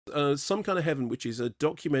Some Kind of Heaven, which is a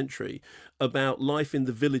documentary about life in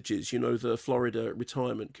the villages, you know, the Florida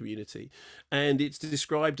retirement community. And it's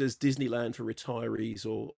described as Disneyland for retirees,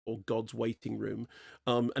 or God's waiting room.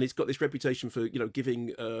 And it's got this reputation for, you know,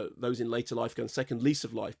 giving those in later life kind of second lease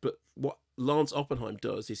of life. But what Lance Oppenheim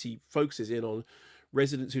does is he focuses in on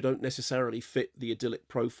residents who don't necessarily fit the idyllic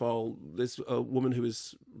profile. There's a woman who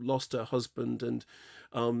has lost her husband, and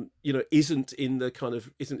you know, isn't in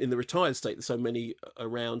the retired state that so many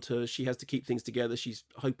around her. She has to keep things together. She's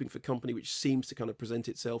hoping for company, which seems to kind of present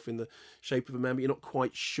itself in the shape of a man, but you're not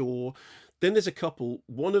quite sure. Then there's a couple,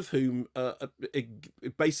 one of whom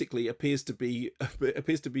basically appears to be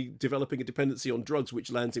developing a dependency on drugs,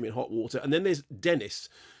 which lands him in hot water. And then there's Dennis,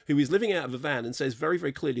 who is living out of a van and says very,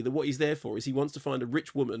 very clearly that what he's there for is he wants to find a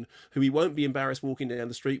rich woman who he won't be embarrassed walking down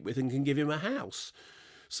the street with and can give him a house.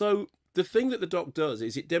 So the thing that the doc does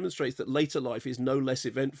is it demonstrates that later life is no less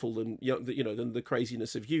eventful than than the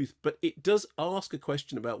craziness of youth, but it does ask a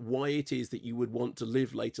question about why it is that you would want to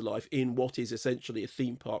live later life in what is essentially a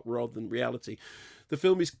theme park rather than reality. The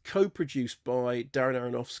film is co-produced by Darren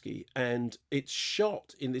Aronofsky, and it's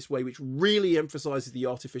shot in this way which really emphasizes the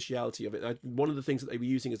artificiality of it. One of the things that they were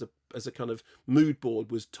using as a kind of mood board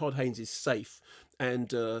was Todd Haynes' Safe and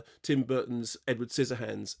Tim Burton's Edward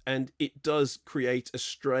Scissorhands, and it does create a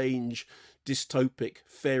strange dystopic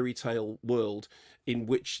fairy tale world in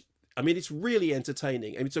which, I mean, it's really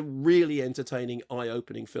entertaining, and it's a really entertaining,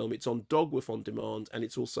 eye-opening film. It's on Dogwoof on Demand, and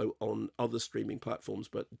it's also on other streaming platforms,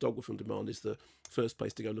 but Dogwoof on Demand is the first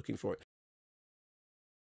place to go looking for it.